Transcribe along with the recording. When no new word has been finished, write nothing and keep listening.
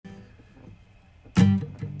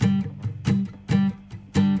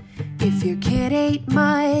If your kid ate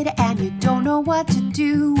mud and you don't know what to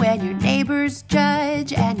do, when your neighbors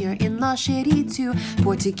judge and your in-law shitty too,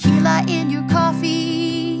 pour tequila in your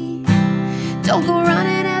coffee. Don't go run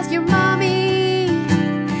and ask your mommy.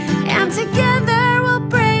 And together we'll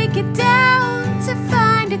break it down to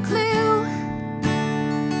find a clue.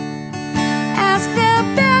 Ask the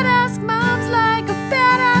badass moms like a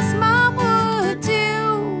badass mom would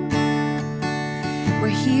do. We're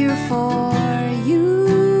here for you.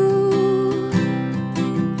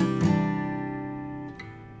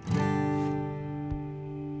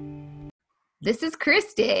 This is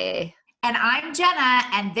Christy. And I'm Jenna,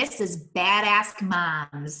 and this is Badass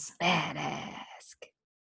Moms. Badass.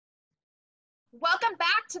 Welcome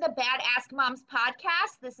back to the Badass Moms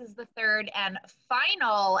podcast. This is the third and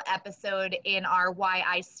final episode in our Why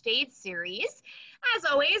I Stayed series. As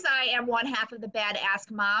always, I am one half of the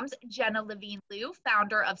Badass Moms, Jenna Levine Liu,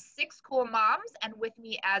 founder of Six Cool Moms. And with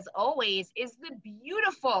me, as always, is the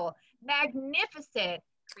beautiful, magnificent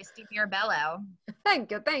Christy Mirabello.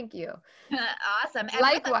 Thank you. Awesome. And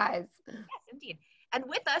likewise. yes, indeed. And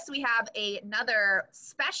with us, we have another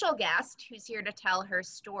special guest who's here to tell her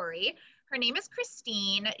story. Her name is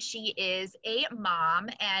Christine. She is a mom,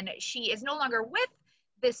 and she is no longer with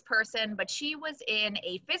this person, but she was in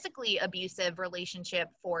a physically abusive relationship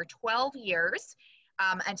for 12 years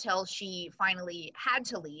until she finally had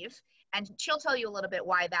to leave. And she'll tell you a little bit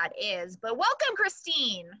why that is. But welcome,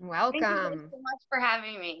 Christine. Welcome. Thank you so much for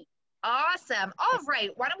having me. Awesome. All right.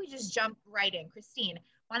 Why don't we just jump right in? Christine,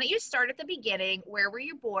 why don't you start at the beginning? Where were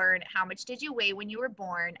you born? How much did you weigh when you were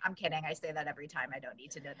born? I'm kidding. I say that every time. I don't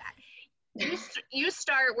need to know that. You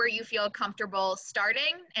start where you feel comfortable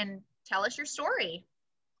starting and tell us your story.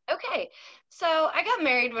 Okay, so I got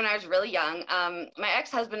married when I was really young. My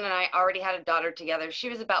ex-husband and I already had a daughter together. She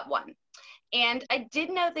was about 1. And I did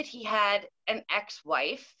know that he had an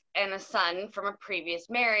ex-wife and a son from a previous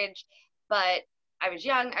marriage, but I was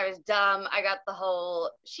young, I was dumb, I got the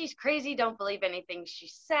whole, she's crazy, don't believe anything she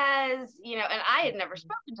says, and I had never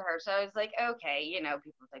spoken to her, so I was like, okay,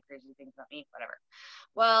 people say crazy things about me, whatever.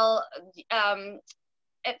 Well,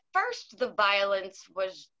 at first the violence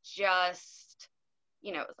was just,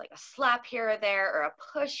 it was like a slap here or there, or a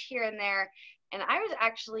push here and there, and I was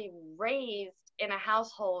actually raised in a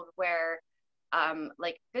household where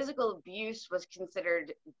physical abuse was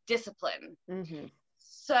considered discipline. Mm-hmm.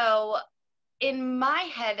 So in my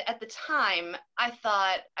head at the time, I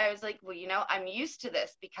was like, well, I'm used to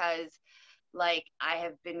this because I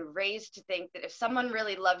have been raised to think that if someone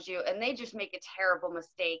really loves you and they just make a terrible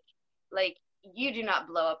mistake, you do not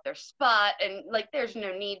blow up their spot, and there's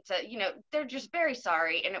no need to, they're just very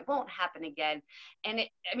sorry and it won't happen again. And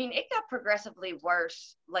it got progressively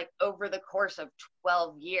worse over the course of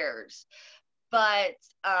 12 years. But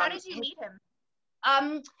how did you meet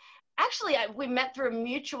him? Actually, we met through a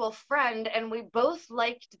mutual friend, and we both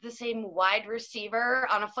liked the same wide receiver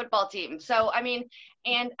on a football team. So, and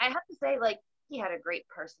I have to say, he had a great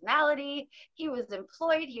personality. He was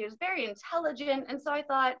employed. He was very intelligent. And so I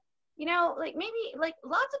thought, maybe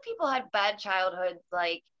lots of people had bad childhoods,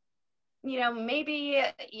 maybe,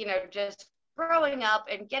 just growing up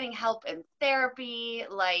and getting help in therapy.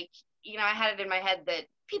 I had it in my head that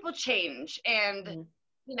people change, and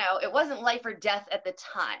it wasn't life or death at the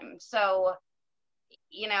time. So,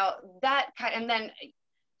 that kind, and then.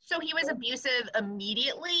 So he was abusive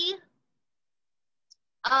immediately?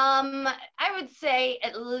 I would say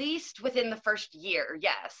at least within the first year,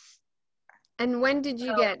 yes. And when did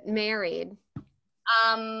you get married?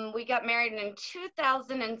 We got married in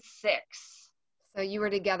 2006. So you were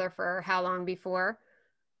together for how long before?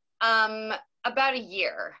 About a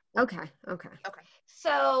year. Okay.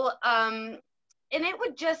 So, and it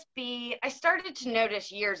would just be, I started to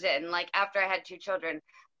notice years in, after I had 2 children,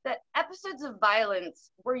 that episodes of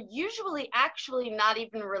violence were usually actually not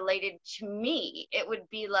even related to me. It would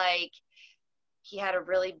be he had a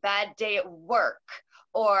really bad day at work,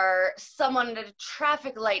 or someone at a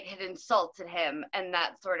traffic light had insulted him, and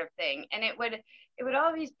that sort of thing. And he would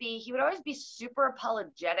always be super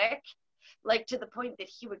apologetic, to the point that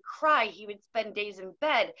he would cry. He would spend days in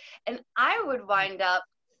bed, and I would wind up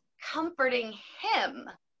comforting him,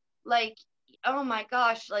 oh my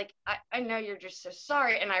gosh, I know you're just so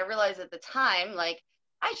sorry. And I realized at the time,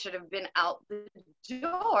 I should have been out the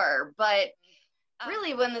door. But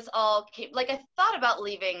really, when this all came, I thought about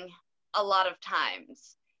leaving a lot of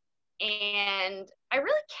times, and I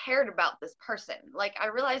really cared about this person. I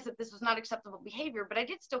realized that this was not acceptable behavior, but I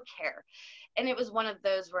did still care. And it was one of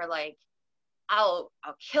those where I'll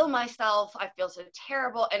kill myself. I feel so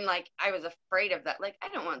terrible. And like, I was afraid of that. Like, I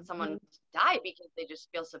don't want someone to die because they just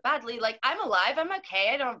feel so badly. Like, I'm alive. I'm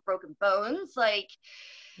okay. I don't have broken bones. Like,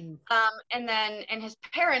 and his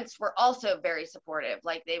parents were also very supportive.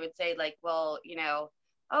 Like, they would say like, well, you know,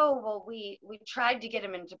 oh, well, we tried to get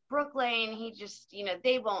him into Brooklane. He just, you know,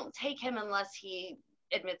 they won't take him unless he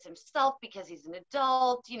admits himself because he's an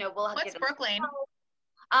adult. You know, we'll What's get him Brooklane?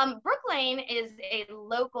 Brooklane is a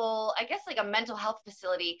local, I guess, like a mental health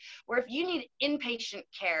facility where if you need inpatient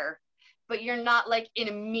care, but you're not like in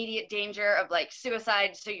immediate danger of like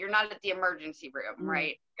suicide, so you're not at the emergency room,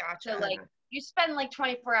 right? Gotcha. So like you spend like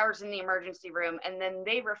 24 hours in the emergency room and then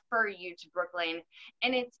they refer you to Brooklane,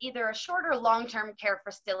 and it's either a short or long-term care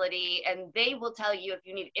facility, and they will tell you if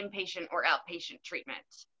you need inpatient or outpatient treatment.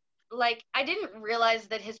 Like, I didn't realize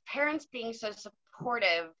that his parents being so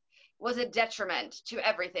supportive was a detriment to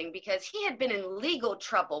everything because he had been in legal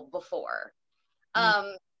trouble before.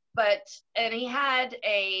 And he had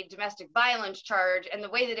a domestic violence charge, and the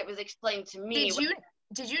way that it was explained to me.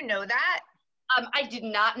 Did you know that? I did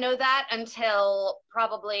not know that until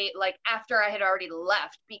probably like after I had already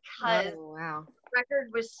left, because the record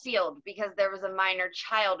was sealed because there was a minor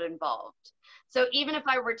child involved. So even if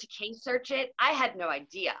I were to case search it, I had no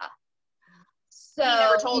idea. So He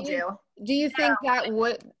never told you. Do you think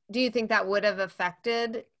that would have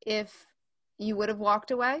affected if you would have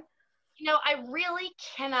walked away? You know, I really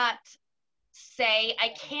cannot say. I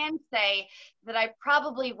can say that I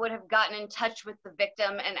probably would have gotten in touch with the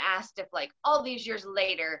victim and asked if, like, all these years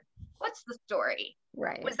later, what's the story?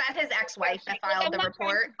 Right. Was that his ex-wife that filed I'm the not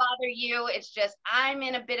report? trying to bother you. It's just I'm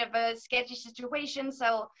in a bit of a sketchy situation.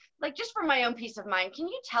 So, like, just for my own peace of mind, can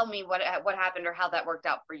you tell me what happened or how that worked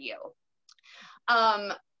out for you?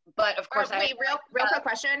 But of course, wait, real quick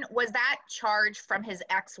question: was that charge from his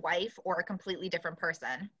ex-wife or a completely different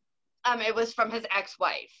person? It was from his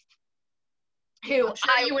ex-wife, who I'm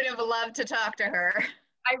sure you would have loved to talk to her.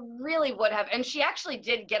 I really would have, and she actually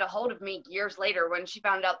did get a hold of me years later when she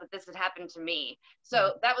found out that this had happened to me.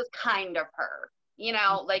 So that was kind of her, you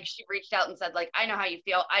know, like she reached out and said, like, I know how you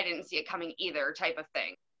feel. I didn't see it coming either, type of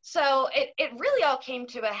thing. So it really all came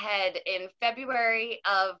to a head in February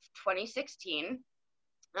of 2016.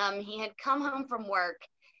 He had come home from work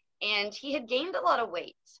and he had gained a lot of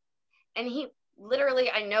weight. And he literally,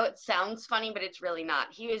 I know it sounds funny, but it's really not.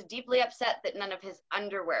 He was deeply upset that none of his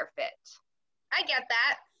underwear fit. I get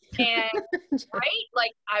that. And right,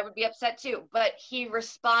 like I would be upset too. But he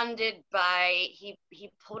responded by he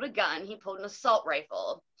pulled a gun, he pulled an assault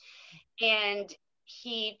rifle, and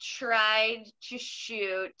he tried to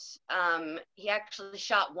shoot, he actually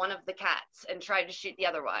shot one of the cats and tried to shoot the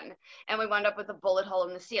other one. And we wound up with a bullet hole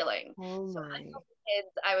in the ceiling. Oh So my. I told the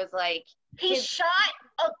kids, I was like, He shot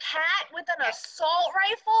a cat with an assault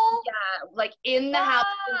rifle? yeah, like in the house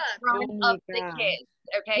in front Oh my of the God. kids.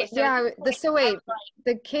 Okay. So Yeah, so wait, I was like,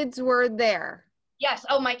 the kids were there. yes.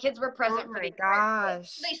 Oh, my kids were present Oh for my the entire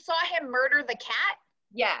gosh. They saw him murder the cat?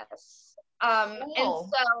 Yes. And Cool.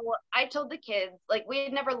 so I told the kids, like, we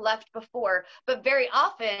had never left before, but very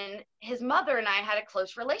often his mother and I had a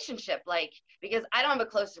close relationship, like, because I don't have a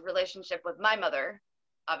close relationship with my mother,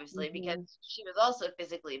 obviously, because she was also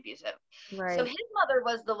physically abusive. Right. So his mother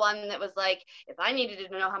was the one that was like, if I needed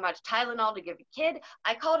to know how much Tylenol to give a kid,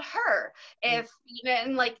 I called her. If, you know,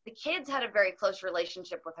 and like the kids had a very close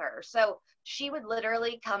relationship with her. So she would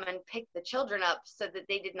literally come and pick the children up so that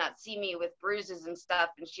they did not see me with bruises and stuff.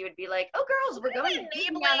 And she would be like, oh, girls, we're going to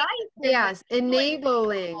Enabling. on ice. Yes,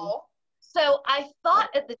 enabling. So I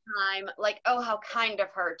thought at the time, like, oh, how kind of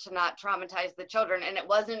her to not traumatize the children. And it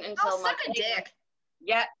wasn't until Oh, suck a dick.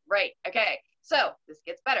 Yeah, right. Okay. So this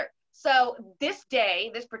gets better. So this day,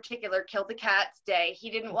 this particular kill the cats day, he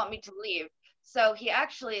didn't want me to leave. So he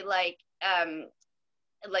actually like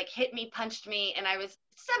hit me, punched me, and I was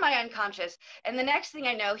semi-unconscious. And the next thing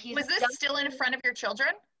I know, Was this still in front of your children?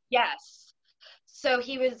 Yes. So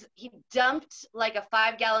he dumped like a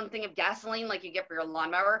 5-gallon thing of gasoline like you get for your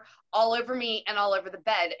lawnmower all over me and all over the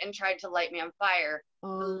bed and tried to light me on fire. The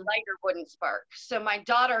lighter wouldn't spark. So my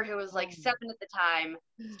daughter, who was like 7 at the time,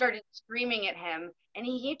 started screaming at him, and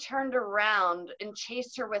he turned around and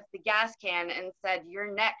chased her with the gas can and said,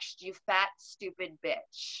 "You're next, you fat, stupid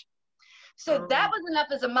bitch." So that was enough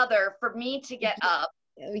as a mother for me to get up.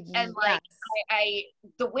 And like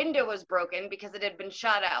the window was broken because it had been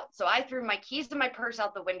shot out. So I threw my keys and my purse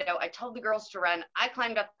out the window. I told the girls to run. I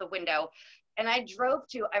climbed up the window and I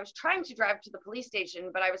was trying to drive to the police station,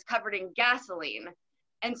 but I was covered in gasoline.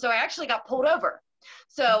 And so I actually got pulled over.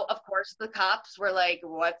 So of course the cops were like,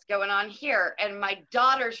 what's going on here? And my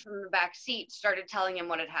daughters from the back seat started telling him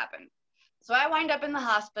what had happened. So I wind up in the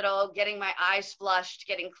hospital getting my eyes flushed,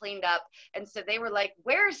 getting cleaned up. And so they were like,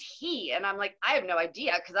 where's he? And I'm like, I have no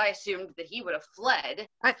idea, because I assumed that he would have fled.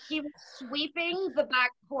 He was sweeping the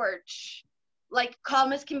back porch, like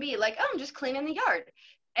calm as can be, like, oh, I'm just cleaning the yard.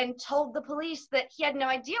 And told the police that he had no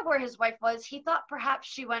idea where his wife was. He thought perhaps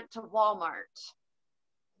she went to Walmart.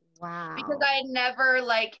 Wow. Because I had never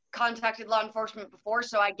like contacted law enforcement before.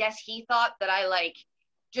 So I guess he thought that I like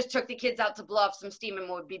just took the kids out to blow off some steam and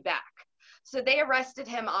would be back. So they arrested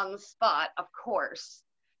him on the spot, of course.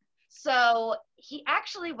 So he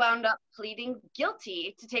actually wound up pleading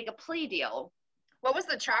guilty to take a plea deal. What was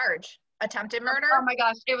the charge? Attempted murder? Oh my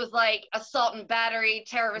gosh, it was like assault and battery,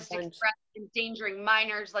 terroristic threat, endangering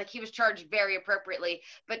minors. Like he was charged very appropriately.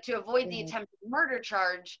 But to avoid the attempted murder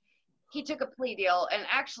charge, he took a plea deal. And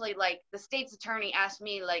actually, like the state's attorney asked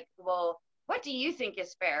me, like, well, what do you think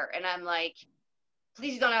is fair? And I'm like,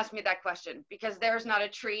 please don't ask me that question, because there's not a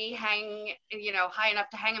tree hanging, high enough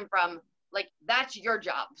to hang him from. Like, that's your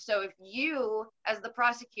job. So if you, as the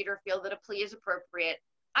prosecutor, feel that a plea is appropriate,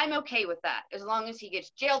 I'm okay with that. As long as he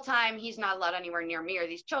gets jail time, he's not allowed anywhere near me or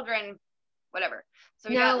these children, whatever. So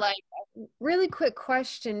we got like... Really quick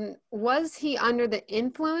question. Was he under the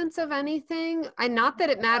influence of anything? And not that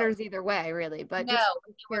it matters either way, really, but no,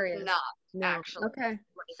 just curious. No. Actually. Okay.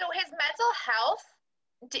 So his mental health,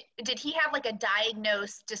 did he have like a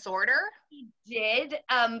diagnosed disorder? He did,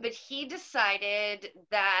 but he decided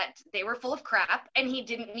that they were full of crap and he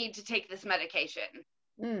didn't need to take this medication.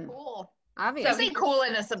 Cool. Obviously. So say cool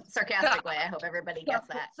in a sarcastic way. I hope everybody gets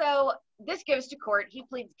that. So this goes to court. He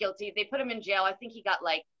pleads guilty. They put him in jail. I think he got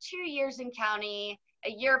like 2 years in county, a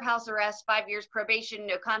year of house arrest, 5 years probation,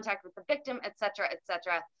 no contact with the victim, etc.,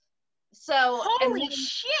 etc. So holy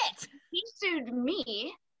shit! He sued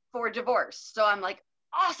me for divorce. So I'm like,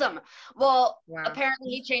 awesome. Well, apparently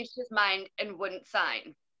he changed his mind and wouldn't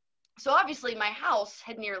sign. So obviously my house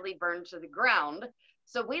had nearly burned to the ground.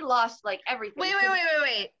 So we lost like everything.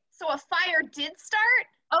 Wait. So a fire did start?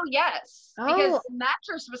 Oh, yes. Because the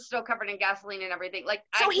mattress was still covered in gasoline and everything. Like,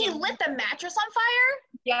 so he lit the mattress on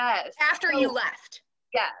fire? Yes. After you left?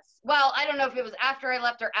 Yes. Well, I don't know if it was after I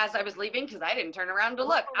left or as I was leaving, because I didn't turn around to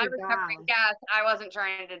look. I was covered in gas. I wasn't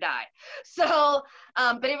trying to die. So,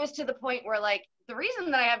 but it was to the point where, like, the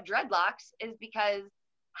reason that I have dreadlocks is because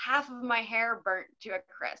half of my hair burnt to a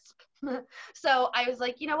crisp. So I was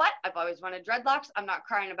like, you know what? I've always wanted dreadlocks. I'm not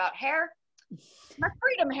crying about hair. My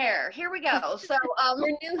freedom hair. Here we go. So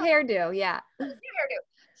your new hairdo, yeah. New hairdo.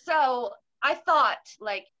 So I thought,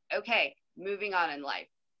 like, okay, moving on in life.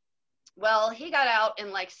 Well, he got out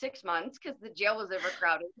in like 6 months because the jail was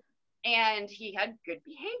overcrowded, and he had good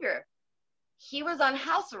behavior. He was on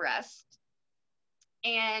house arrest,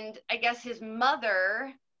 and I guess his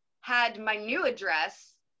mother had my new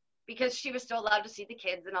address because she was still allowed to see the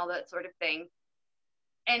kids and all that sort of thing.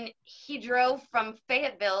 And he drove from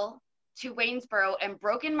Fayetteville to Waynesboro and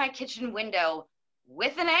broke in my kitchen window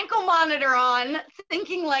with an ankle monitor on,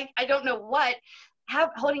 thinking like, I don't know what,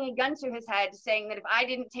 holding a gun to his head, saying that if I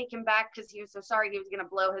didn't take him back because he was so sorry, he was going to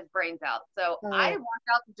blow his brains out. So I walked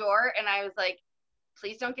out the door and I was like,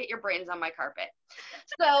 please don't get your brains on my carpet.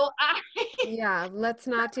 So yeah, let's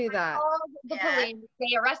not do that. The police,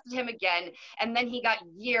 they arrested him again, and then he got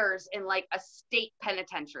years in like a state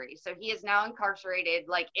penitentiary. So he is now incarcerated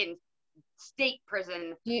like in state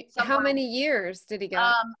prison. How many years did he get?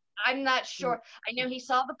 I'm not sure. I know he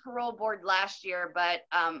saw the parole board last year, but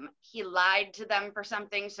he lied to them for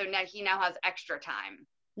something, so now he has extra time.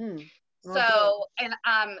 So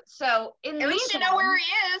so in the at least you know where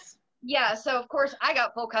he is. Yeah, so of course I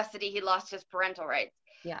got full custody. He lost his parental rights.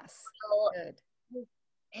 Yes. So good.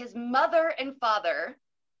 His mother and father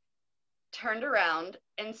turned around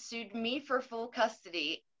and sued me for full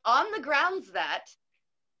custody on the grounds that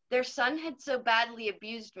their son had so badly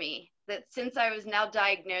abused me that since I was now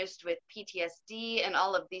diagnosed with PTSD and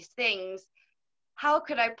all of these things, how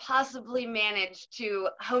could I possibly manage to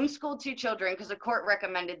homeschool 2 children, because the court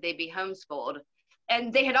recommended they be homeschooled.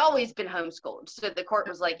 And they had always been homeschooled. So the court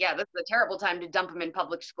was like, yeah, this is a terrible time to dump them in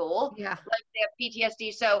public school. Yeah. Like they have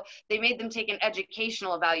PTSD. So they made them take an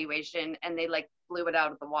educational evaluation, and they like blew it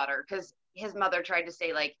out of the water, because his mother tried to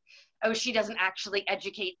say like, oh, she doesn't actually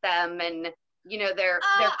educate them, and they're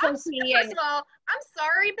first of all, I'm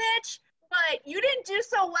sorry, bitch, but you didn't do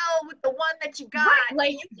so well with the one that you got. Right,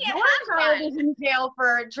 like, you can't have that. Is in jail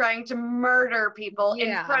for trying to murder people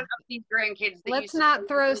in front of these grandkids that let's not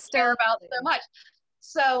throw care about so much.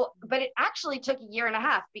 So, but it actually took a year and a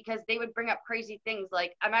half, because they would bring up crazy things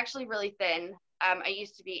like, I'm actually really thin. I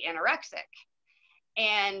used to be anorexic.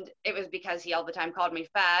 And it was because he all the time called me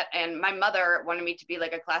fat, and my mother wanted me to be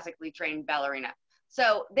like a classically trained ballerina.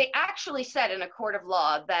 So they actually said in a court of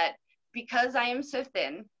law that because I am so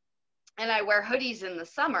thin and I wear hoodies in the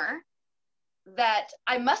summer, that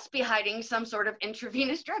I must be hiding some sort of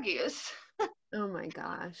intravenous drug use. Oh my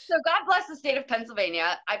gosh. So God bless the state of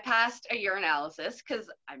Pennsylvania. I passed a urinalysis because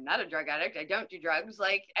I'm not a drug addict. I don't do drugs.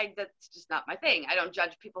 Like, that's just not my thing. I don't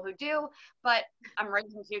judge people who do, but I'm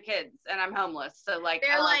raising 2 kids and I'm homeless. So like,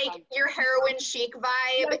 They're like, your heroin chic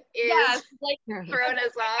vibe is like thrown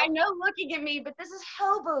as well. I know looking at me, but this is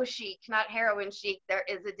hobo chic, not heroin chic. There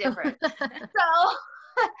is a difference. So,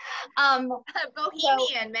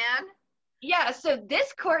 bohemian, man. Yeah, so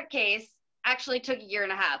this court case actually took 1.5 years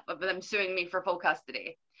of them suing me for full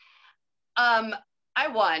custody. I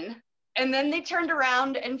won, and then they turned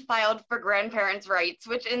around and filed for grandparents' rights,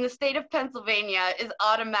 which in the state of Pennsylvania is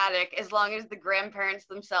automatic as long as the grandparents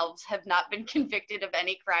themselves have not been convicted of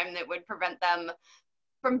any crime that would prevent them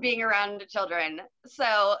from being around the children.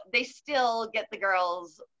 So they still get the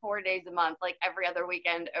girls 4 days a month, like every other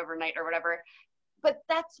weekend, overnight or whatever. But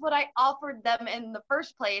that's what I offered them in the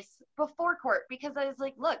first place before court, because I was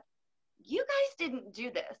like, look, you guys didn't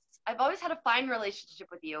do this. I've always had a fine relationship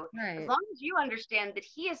with you. Right. As long as you understand that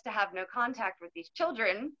he is to have no contact with these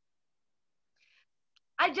children,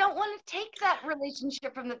 I don't want to take that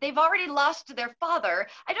relationship from them. They've already lost their father.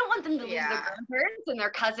 I don't want them to lose their grandparents and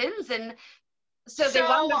their cousins. And so they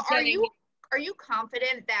wound up getting... Are you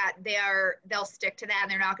confident that they'll stick to that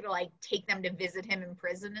and they're not going to like take them to visit him in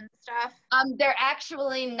prison and stuff? They're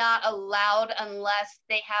actually not allowed unless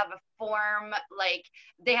they have a form, like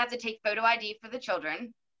they have to take photo ID for the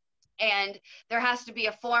children, and there has to be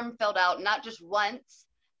a form filled out, not just once,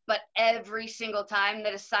 but every single time,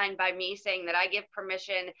 that is signed by me saying that I give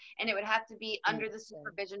permission, and it would have to be under the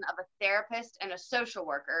supervision of a therapist and a social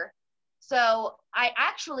worker. So I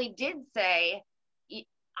actually did say,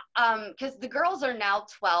 because the girls are now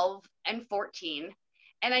 12 and 14,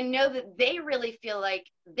 and I know that they really feel like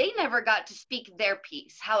they never got to speak their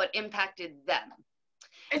piece, how it impacted them.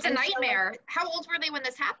 It's a nightmare. So, how old were they when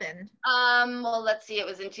this happened? Well, let's see, it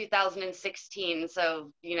was in 2016,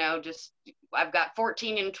 so just I've got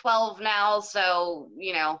 14 and 12 now, so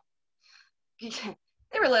they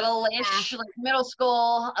were little-ish, like middle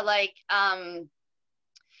school, like and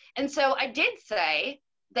so I did say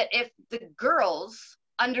that if the girls,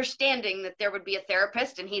 understanding that there would be a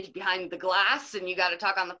therapist and he's behind the glass and you got to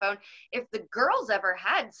talk on the phone, if the girls ever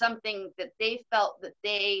had something that they felt that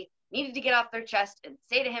they needed to get off their chest and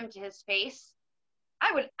say to him to his face,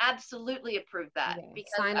 I would absolutely approve that. Yeah,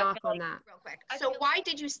 because sign off on that. Real quick. So why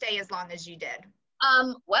did you stay as long as you did?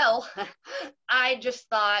 Well, I just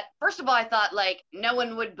thought, first of all, I thought like no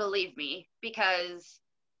one would believe me because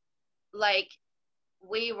like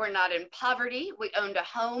we were not in poverty. We owned a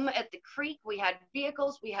home at the creek. We had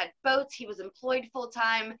vehicles. We had boats. He was employed full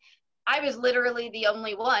time. I was literally the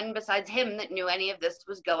only one besides him that knew any of this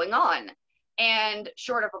was going on. And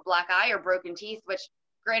short of a black eye or broken teeth, which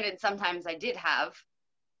granted, sometimes I did have.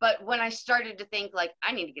 But when I started to think like,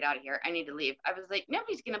 I need to get out of here, I need to leave, I was like,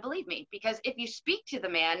 nobody's going to believe me, because if you speak to the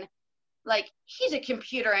man, like, he's a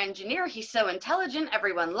computer engineer, he's so intelligent,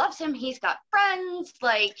 everyone loves him, he's got friends,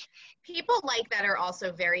 like. People like that are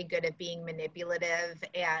also very good at being manipulative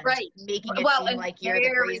and making it seem like you're the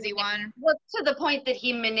crazy one. Well, to the point that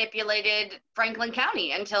he manipulated Franklin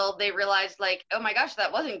County until they realized like, oh my gosh,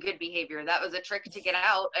 that wasn't good behavior. That was a trick to get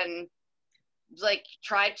out, and like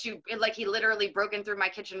tried to, like, he literally broke in through my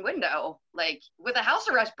kitchen window, like with a house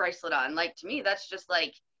arrest bracelet on. Like, to me, that's just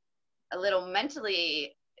like a little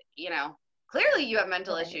mentally, clearly you have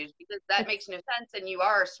mental issues, because that makes no sense, and you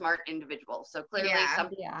are a smart individual. So clearly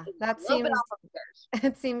that seems,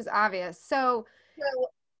 it seems obvious. So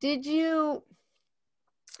did you,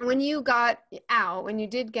 when you got out, when you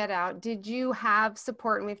did get out, did you have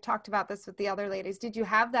support? And we've talked about this with the other ladies. Did you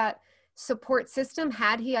have that support system?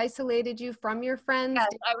 Had he isolated you from your friends? Yes,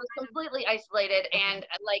 I was completely isolated. And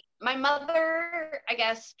like my mother, I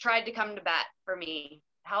guess, tried to come to bat for me.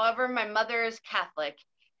 However, my mother is Catholic.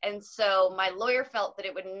 And so my lawyer felt that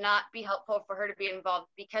it would not be helpful for her to be involved,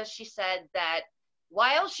 because she said that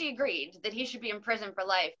while she agreed that he should be in prison for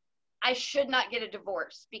life, I should not get a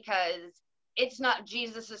divorce, because it's not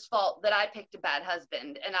Jesus's fault that I picked a bad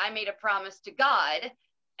husband and I made a promise to God.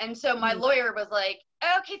 And so my lawyer was like,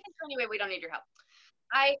 okay, thanks anyway, we don't need your help.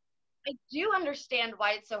 I do understand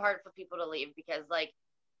why it's so hard for people to leave, because like,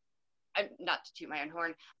 I'm not to toot my own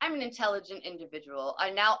horn, I'm an intelligent individual. I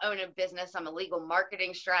now own a business. I'm a legal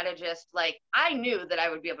marketing strategist. Like, I knew that I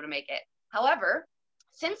would be able to make it. However,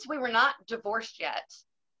 since we were not divorced yet,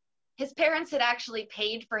 his parents had actually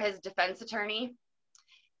paid for his defense attorney.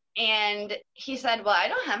 And he said, well, I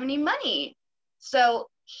don't have any money. So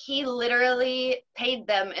he literally paid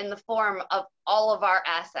them in the form of all of our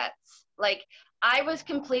assets. Like, I was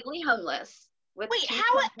completely homeless with Wait, two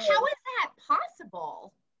how is children. that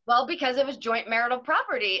possible? Well, because it was joint marital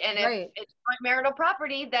property, and Right. if it's joint marital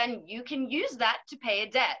property, then you can use that to pay a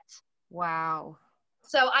debt. Wow.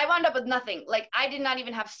 So I wound up with nothing. Like, I did not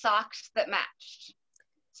even have socks that matched.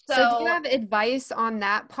 So do you have advice on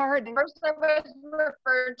that part? First, I was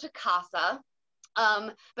referred to CASA,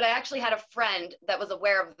 but I actually had a friend that was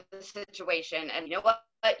aware of the situation, and you know what?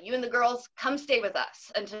 You and the girls, come stay with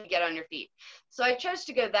us until you get on your feet. So I chose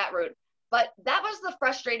to go that route. But that was the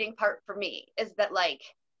frustrating part for me, is that, like,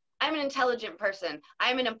 I'm an intelligent person.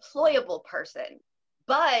 I'm an employable person.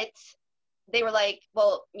 But they were like,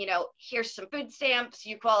 well, you know, here's some food stamps.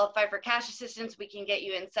 You qualify for cash assistance. We can get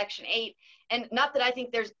you in Section 8. And not that I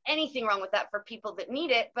think there's anything wrong with that for people that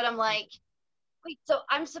need it, but I'm like, wait, so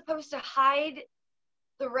I'm supposed to hide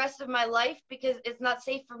the rest of my life because it's not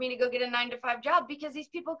safe for me to go get a 9-to-5 job, because these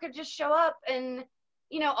people could just show up and,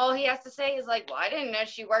 you know, all he has to say is like, well, I didn't know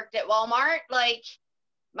she worked at Walmart. Like,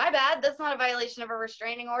 my bad. That's not a violation of a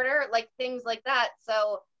restraining order, like things like that.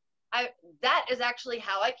 So that is actually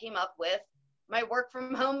how I came up with my work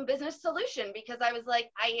from home business solution, because I was like,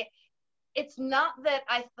 it's not that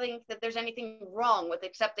I think that there's anything wrong with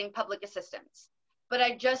accepting public assistance, but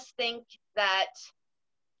I just think that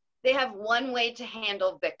they have one way to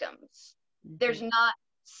handle victims. Mm-hmm. There's not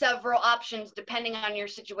several options depending on your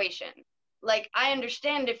situation. Like, I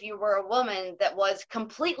understand if you were a woman that was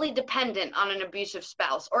completely dependent on an abusive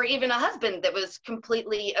spouse, or even a husband that was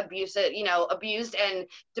completely abusive, you know, abused and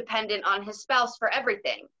dependent on his spouse for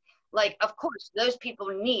everything. Like, of course, those people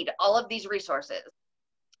need all of these resources.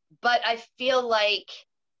 But I feel like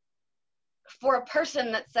for a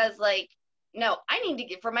person that says, like, no, I need to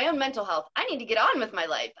get, for my own mental health, I need to get on with my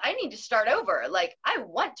life. I need to start over. Like, I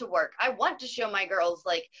want to work. I want to show my girls,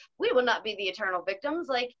 like, we will not be the eternal victims.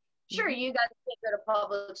 Like, sure, you guys can't go to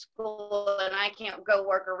public school and I can't go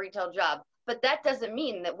work a retail job, but that doesn't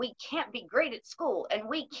mean that we can't be great at school and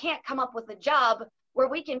we can't come up with a job where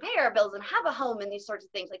we can pay our bills and have a home and these sorts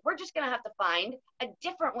of things. Like, we're just going to have to find a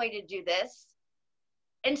different way to do this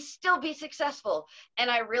and still be successful. And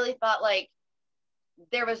I really thought, like,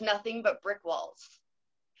 there was nothing but brick walls.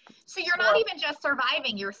 So you're not even just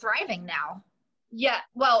surviving, you're thriving now. Yeah,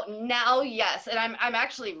 well, now, yes. And I'm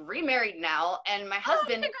actually remarried now. And my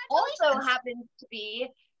husband also happens to be,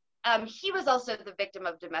 he was also the victim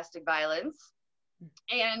of domestic violence.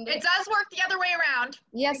 And it does work the other way around.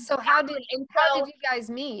 Yes. So how did you guys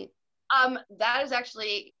meet? That is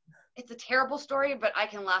actually, it's a terrible story, but I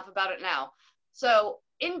can laugh about it now. So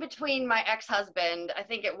in between my ex-husband, I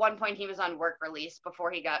think at one point he was on work release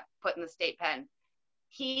before he got put in the state pen.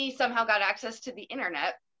 He somehow got access to the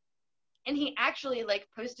internet, and he actually, like,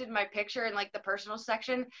 posted my picture in, like, the personal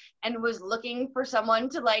section and was looking for someone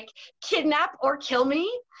to, like, kidnap or kill me.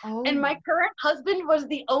 Oh. And my current husband was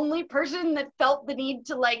the only person that felt the need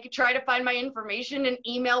to, like, try to find my information and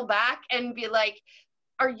email back and be like,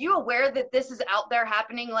 are you aware that this is out there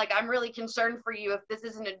happening? Like, I'm really concerned for you if this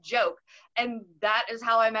isn't a joke. And that is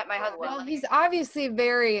how I met my husband. Well, he's obviously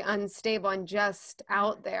very unstable and just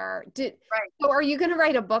out there. Right. So are you going to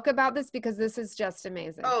write a book about this? Because this is just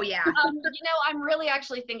amazing. Oh, yeah. You know, I'm really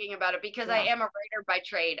actually thinking about it because I am a writer by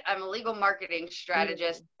trade. I'm a legal marketing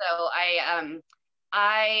strategist. So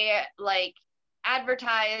I like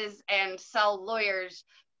advertise and sell lawyers,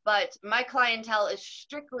 but my clientele is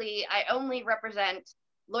strictly, I only represent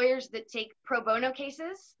lawyers that take pro bono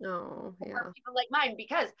cases for people like mine,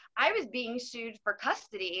 because I was being sued for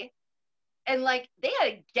custody, and, like, they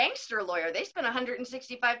had a gangster lawyer. They spent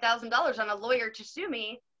 $165,000 on a lawyer to sue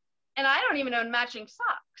me, and I don't even own matching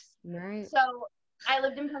socks. Right. So I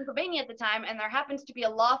lived in Pennsylvania at the time, and there happens to be a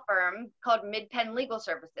law firm called Mid-Penn Legal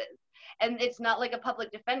Services, and it's not like a public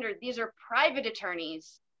defender. These are private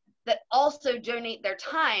attorneys that also donate their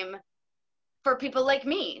time for people like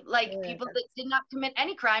me, like people that did not commit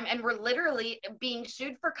any crime and were literally being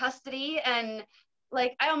sued for custody. And,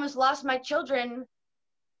 like, I almost lost my children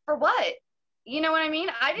for what? You know what I mean?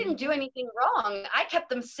 I didn't do anything wrong. I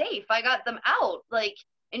kept them safe. I got them out. Like,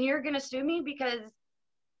 and you're going to sue me because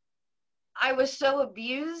I was so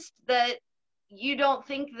abused that you don't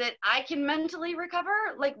think that I can mentally recover?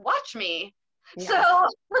 Like, watch me. Yeah. So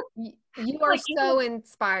you are so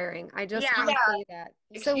inspiring. I just want to say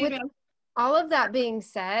that. So with all of that being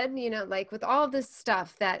said, you know, like, with all of this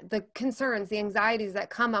stuff, that the concerns, the anxieties that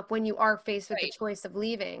come up when you are faced with the choice of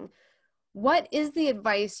leaving, what is the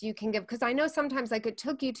advice you can give? Because I know sometimes, like, it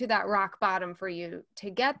took you to that rock bottom for you to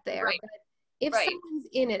get there. But if someone's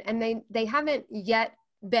in it and they haven't yet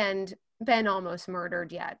been almost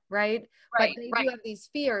murdered yet, right? Right, But they right. do have these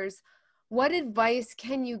fears. What advice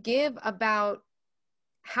can you give about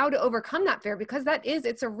how to overcome that fear? Because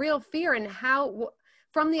it's a real fear. And how,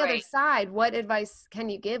 from the other side, what advice can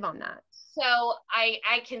you give on that? So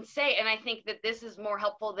I can say, and I think that this is more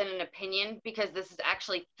helpful than an opinion, because this is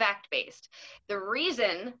actually fact-based. The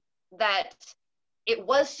reason that it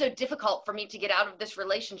was so difficult for me to get out of this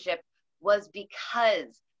relationship was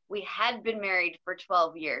because we had been married for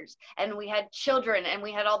 12 years and we had children and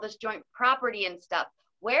we had all this joint property and stuff.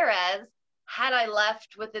 Whereas had I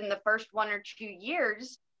left within the first 1 or 2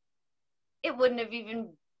 years, it wouldn't have even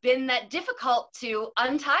been that difficult to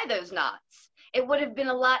untie those knots. It would have been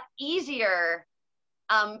a lot easier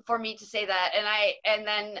for me to say that.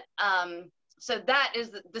 So that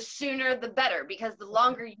is the sooner the better, because the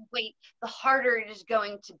longer you wait, the harder it is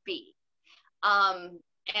going to be.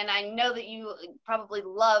 And I know that you probably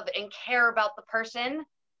love and care about the person,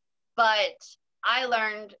 but I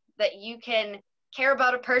learned that you can care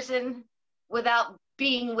about a person without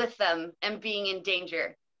being with them and being in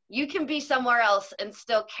danger. You can be somewhere else and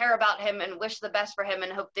still care about him and wish the best for him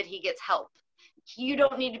and hope that he gets help. You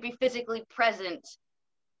don't need to be physically present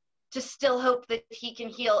to still hope that he can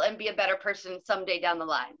heal and be a better person someday down the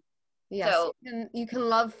line. Yes, so you can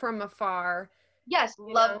love from afar. Yes,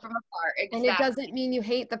 love from afar. Exactly. And it doesn't mean you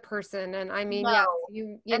hate the person. And I mean, no.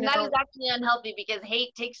 Yes, and that is actually unhealthy, because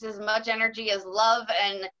hate takes as much energy as love.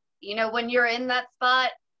 And, when you're in that spot,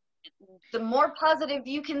 the more positive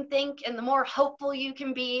you can think and the more hopeful you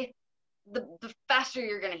can be, the faster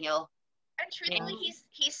you're going to heal. And truthfully,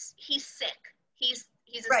 he's sick. He's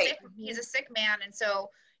a sick man. And so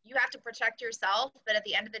you have to protect yourself. But at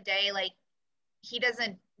the end of the day, like, he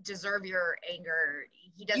doesn't deserve your anger.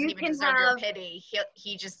 He doesn't even deserve your pity.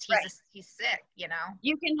 He's sick,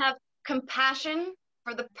 You can have compassion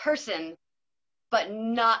for the person, but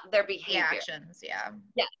not their behavior. The actions, yeah.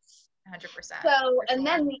 Yes. 100%. So, and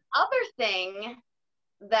then the other thing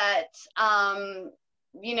that,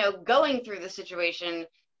 going through the situation,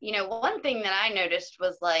 one thing that I noticed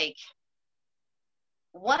was, like,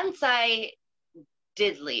 once I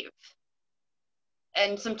did leave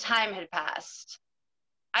and some time had passed,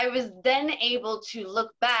 I was then able to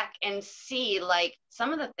look back and see, like,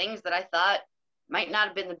 some of the things that I thought might not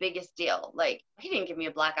have been the biggest deal. Like, he didn't give me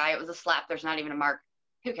a black eye. It was a slap. There's not even a mark.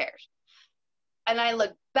 Who cares? And I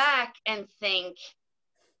look back and think,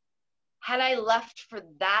 had I left for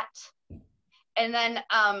that? And then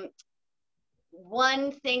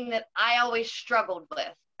one thing that I always struggled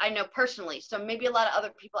with, I know personally, so maybe a lot of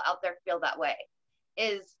other people out there feel that way,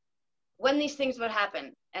 is when these things would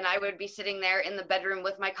happen and I would be sitting there in the bedroom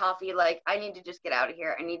with my coffee, like, I need to just get out of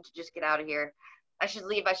here. I need to just get out of here. I should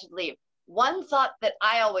leave. One thought that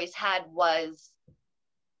I always had was,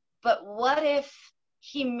 but what if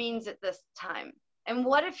he means it this time? And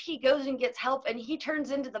what if he goes and gets help and he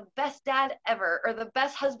turns into the best dad ever or the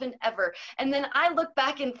best husband ever? And then I look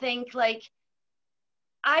back and think, like,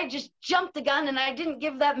 I just jumped the gun and I didn't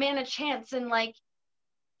give that man a chance. And, like,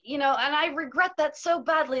 and I regret that so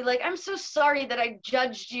badly. Like, I'm so sorry that I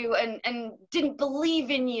judged you and didn't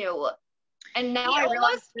believe in you. And now I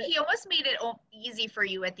realize he almost made it easy for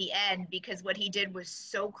you at the end, because what he did was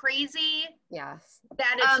so crazy. Yes.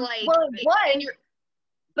 That it's like, well, it was.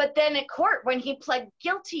 But then at court, when he pled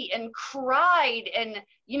guilty and cried, and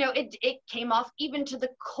it came off even to the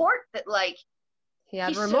court that, like, he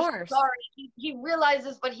had remorse. So sorry. He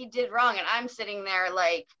realizes what he did wrong, and I'm sitting there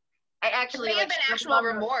like, I actually, it may have been actual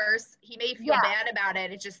remorse. He may feel bad about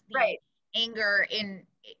it. It's just the anger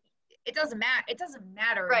it doesn't matter. It doesn't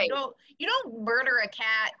matter. Right. You don't murder a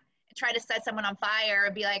cat and try to set someone on fire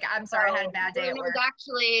and be like, I'm sorry, I had a bad day at work. It was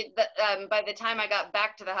actually, by the time I got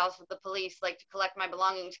back to the house with the police, like, to collect my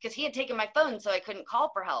belongings, because he had taken my phone so I couldn't call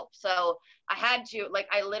for help. So I had to, like,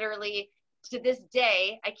 I literally, to this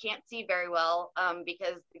day, I can't see very well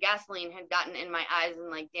because the gasoline had gotten in my eyes and,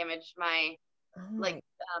 like, damaged my, my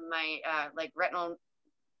retinal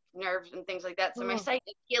nerves and things like that. So my sight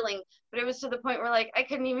is healing, but it was to the point where, like, I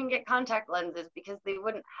couldn't even get contact lenses because they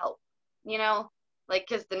wouldn't help, like,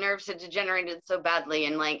 because the nerves had degenerated so badly.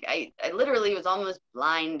 And, like, I literally was almost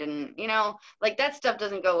blind, and, like, that stuff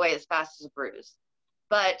doesn't go away as fast as a bruise.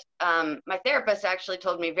 But my therapist actually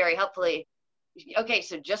told me very helpfully, okay,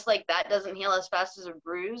 so just like that doesn't heal as fast as a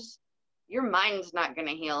bruise, your mind's not going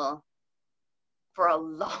to heal for a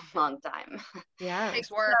long, long time. Yeah. It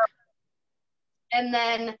takes work. And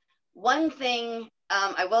then one thing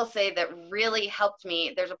I will say that really helped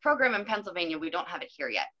me, there's a program in Pennsylvania, we don't have it here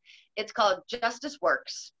yet. It's called Justice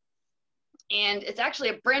Works. And it's actually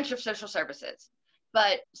a branch of social services.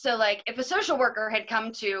 But so like if a social worker had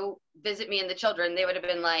come to visit me and the children, they would have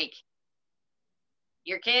been like,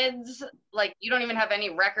 your kids, like you don't even have any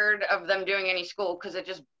record of them doing any school because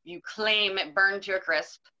you claim it burned to a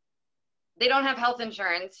crisp. They don't have health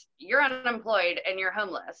insurance. You're unemployed and you're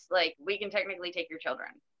homeless. Like we can technically take your children,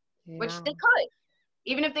 which they could,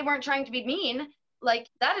 even if they weren't trying to be mean. Like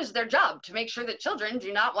that is their job, to make sure that children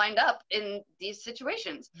do not wind up in these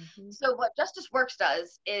situations. So what Justice Works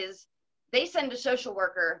does is they send a social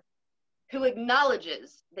worker who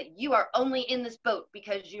acknowledges that you are only in this boat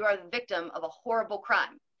because you are the victim of a horrible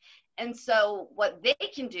crime. And so what they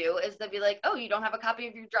can do is they'll be like, oh, you don't have a copy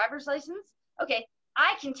of your driver's license? Okay,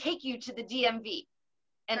 I can take you to the DMV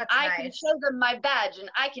and I can show them my badge and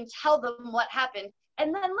I can tell them what happened.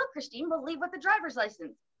 And then look, Christine, we'll leave with the driver's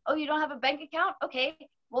license. Oh, you don't have a bank account? Okay,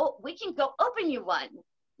 well, we can go open you one.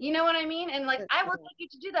 You know what I mean? And like, I will take you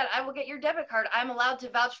to do that. I will get your debit card. I'm allowed to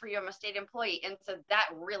vouch for you. I'm a state employee. And so that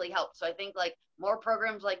really helps. So I think like more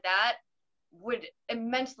programs like that would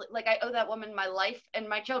immensely, like I owe that woman my life and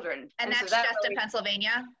my children. And that's so just really, in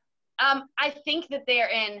Pennsylvania? I think that they're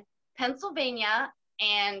in Pennsylvania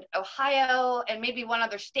and Ohio and maybe one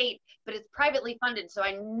other state, but it's privately funded. So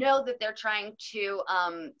I know that they're trying to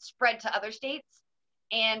spread to other states.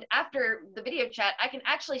 And after the video chat, I can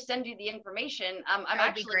actually send you the information.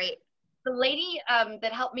 That'd be great. The lady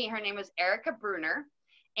that helped me, her name was Erica Bruner,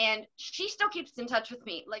 and she still keeps in touch with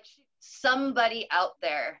me. Like somebody out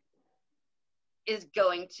there is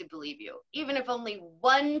going to believe you. Even if only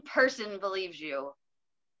one person believes you,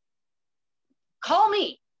 call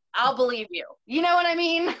me. I'll believe you. You know what I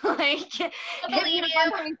mean? Like, I'll believe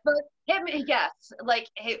you. Hit me, yes. Like,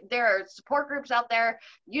 hey, there are support groups out there.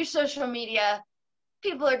 Use social media.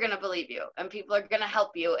 People are going to believe you and people are going to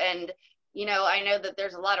help you. And, you know, I know that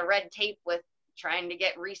there's a lot of red tape with trying to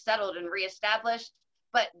get resettled and reestablished.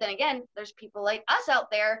 But then again, there's people like us out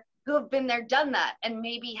there who have been there, done that, and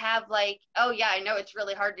maybe have like, oh yeah, I know it's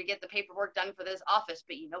really hard to get the paperwork done for this office,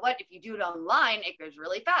 but you know what? If you do it online, it goes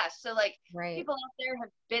really fast. So like people out there have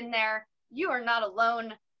been there. You are not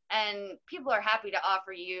alone, and people are happy to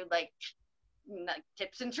offer you like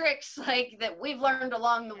tips and tricks like that we've learned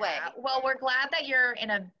along the way. Well, we're glad that you're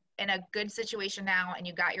in a good situation now and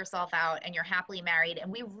you got yourself out and you're happily married,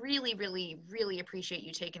 and we really, really, really appreciate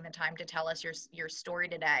you taking the time to tell us your story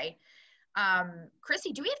today.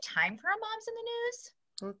 Chrissy, do we have time for a Moms in the News?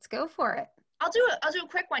 Let's go for it. I'll do a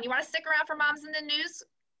quick one. You want to stick around for Moms in the News?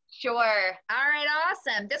 Sure. All right,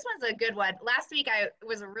 awesome. This one's a good one. Last week it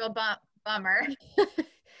was a real bummer.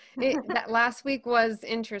 That last week was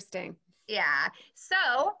interesting. Yeah.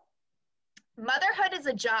 So motherhood is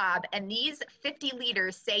a job, and these 50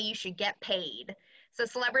 leaders say you should get paid. So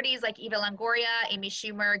celebrities like Eva Longoria, Amy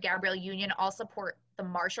Schumer, Gabrielle Union all support the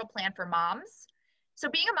Marshall Plan for Moms. So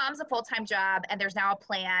being a mom's a full-time job, and there's now a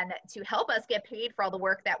plan to help us get paid for all the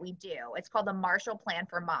work that we do. It's called the Marshall Plan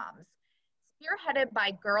for Moms. Spearheaded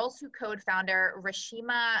by Girls Who Code founder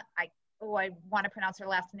Rashima, I want to pronounce her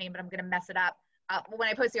last name, but I'm going to mess it up. When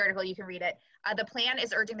I post the article, you can read it. The plan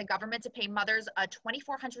is urging the government to pay mothers a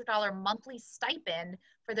 $2,400 monthly stipend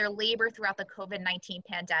for their labor throughout the COVID-19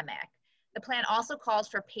 pandemic. The plan also calls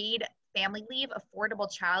for paid family leave, affordable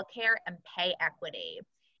childcare, and pay equity.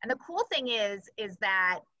 And the cool thing is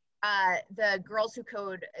that the Girls Who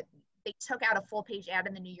Code, they took out a full-page ad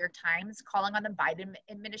in the New York Times calling on the Biden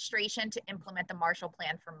administration to implement the Marshall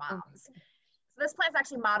Plan for Moms. Okay. So this plan is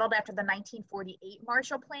actually modeled after the 1948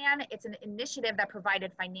 Marshall Plan. It's an initiative that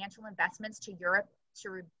provided financial investments to Europe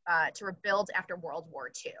to rebuild after World War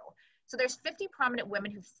II. So there's 50 prominent women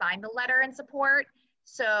who've signed the letter in support.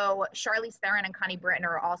 So Charlize Theron and Connie Britton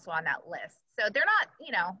are also on that list. So they're not,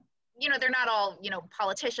 they're not all,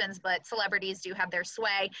 politicians, but celebrities do have their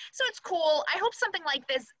sway. So it's cool. I hope something like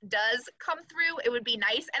this does come through. It would be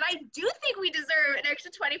nice. And I do think we deserve an extra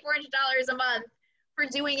 $2,400 a month for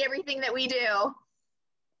doing everything that we do.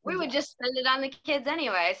 We would just spend it on the kids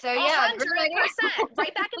anyway. So 100%,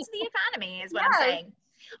 right back into the economy is what I'm saying.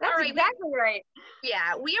 That's exactly right.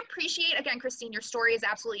 Yeah, we appreciate, again, Christine, your story is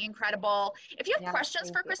absolutely incredible. If you have questions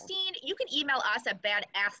for Christine, you can email us at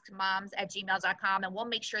badaskmoms@gmail.com, and we'll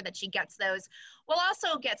make sure that she gets those. We'll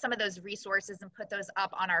also get some of those resources and put those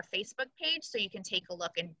up on our Facebook page so you can take a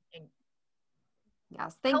look and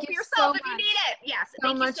yes, thank you yourself so if you much. need it. Yes,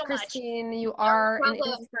 thank you so much, Christine. You are an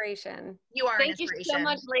inspiration. You are an inspiration. Thank you so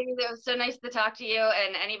much, ladies. It was so nice to talk to you,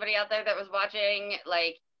 and anybody out there that was watching,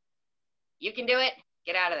 like, you can do it.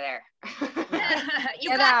 Get out of there.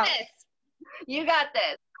 You got this. You got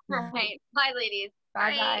this. All right. Bye, ladies.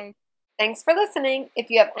 Bye-bye. Thanks for listening. If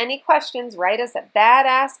you have any questions, write us at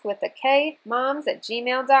badaskwithak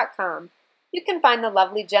moms@gmail.com. You can find the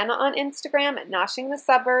lovely Jenna on Instagram at Noshing the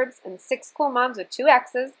Suburbs and 6 Cool Moms with 2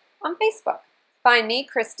 X's on Facebook. Find me,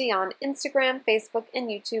 Christy, on Instagram, Facebook, and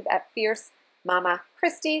YouTube at Fierce Mama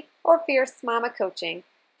Christy or Fierce Mama Coaching.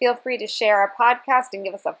 Feel free to share our podcast and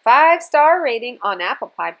give us a 5-star rating on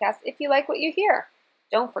Apple Podcasts if you like what you hear.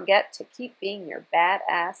 Don't forget to keep being your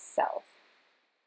badass self.